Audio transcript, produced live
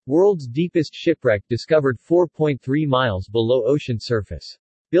World's deepest shipwreck discovered 4.3 miles below ocean surface.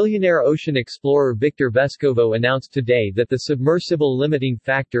 Billionaire ocean explorer Victor Vescovo announced today that the submersible limiting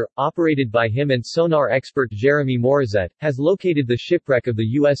factor, operated by him and sonar expert Jeremy Morizet, has located the shipwreck of the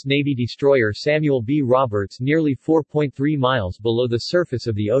U.S. Navy destroyer Samuel B. Roberts nearly 4.3 miles below the surface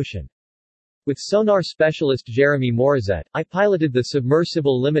of the ocean. With sonar specialist Jeremy Morizet, I piloted the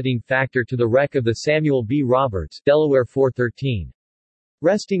submersible limiting factor to the wreck of the Samuel B. Roberts, Delaware 413.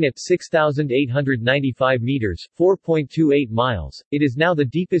 Resting at 6,895 meters, 4.28 miles, it is now the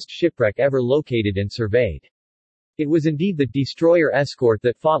deepest shipwreck ever located and surveyed. It was indeed the destroyer escort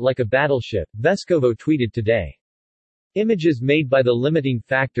that fought like a battleship, Vescovo tweeted today. Images made by the limiting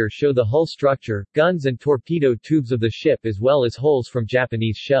factor show the hull structure, guns and torpedo tubes of the ship as well as holes from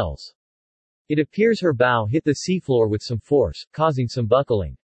Japanese shells. It appears her bow hit the seafloor with some force, causing some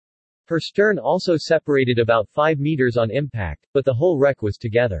buckling. Her stern also separated about 5 meters on impact, but the whole wreck was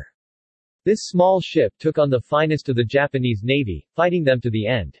together. This small ship took on the finest of the Japanese Navy, fighting them to the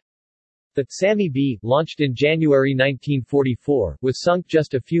end. The Sammy B, launched in January 1944, was sunk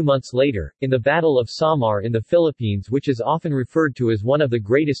just a few months later, in the Battle of Samar in the Philippines, which is often referred to as one of the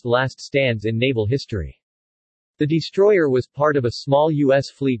greatest last stands in naval history. The destroyer was part of a small U.S.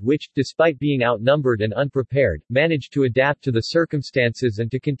 fleet which, despite being outnumbered and unprepared, managed to adapt to the circumstances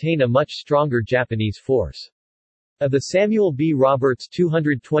and to contain a much stronger Japanese force. Of the Samuel B. Roberts'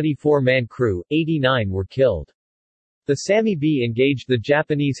 224-man crew, 89 were killed. The Sammy B engaged the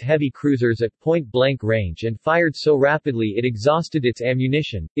Japanese heavy cruisers at point-blank range and fired so rapidly it exhausted its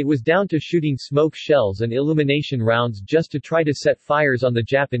ammunition. It was down to shooting smoke shells and illumination rounds just to try to set fires on the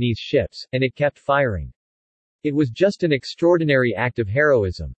Japanese ships, and it kept firing. It was just an extraordinary act of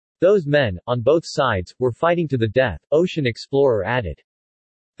heroism. Those men, on both sides, were fighting to the death, Ocean Explorer added.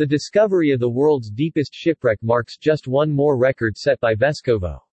 The discovery of the world's deepest shipwreck marks just one more record set by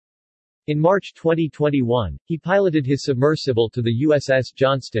Vescovo. In March 2021, he piloted his submersible to the USS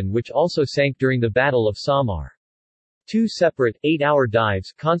Johnston, which also sank during the Battle of Samar. 2 separate, 8-hour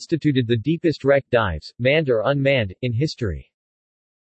dives constituted the deepest wreck dives, manned or unmanned, in history.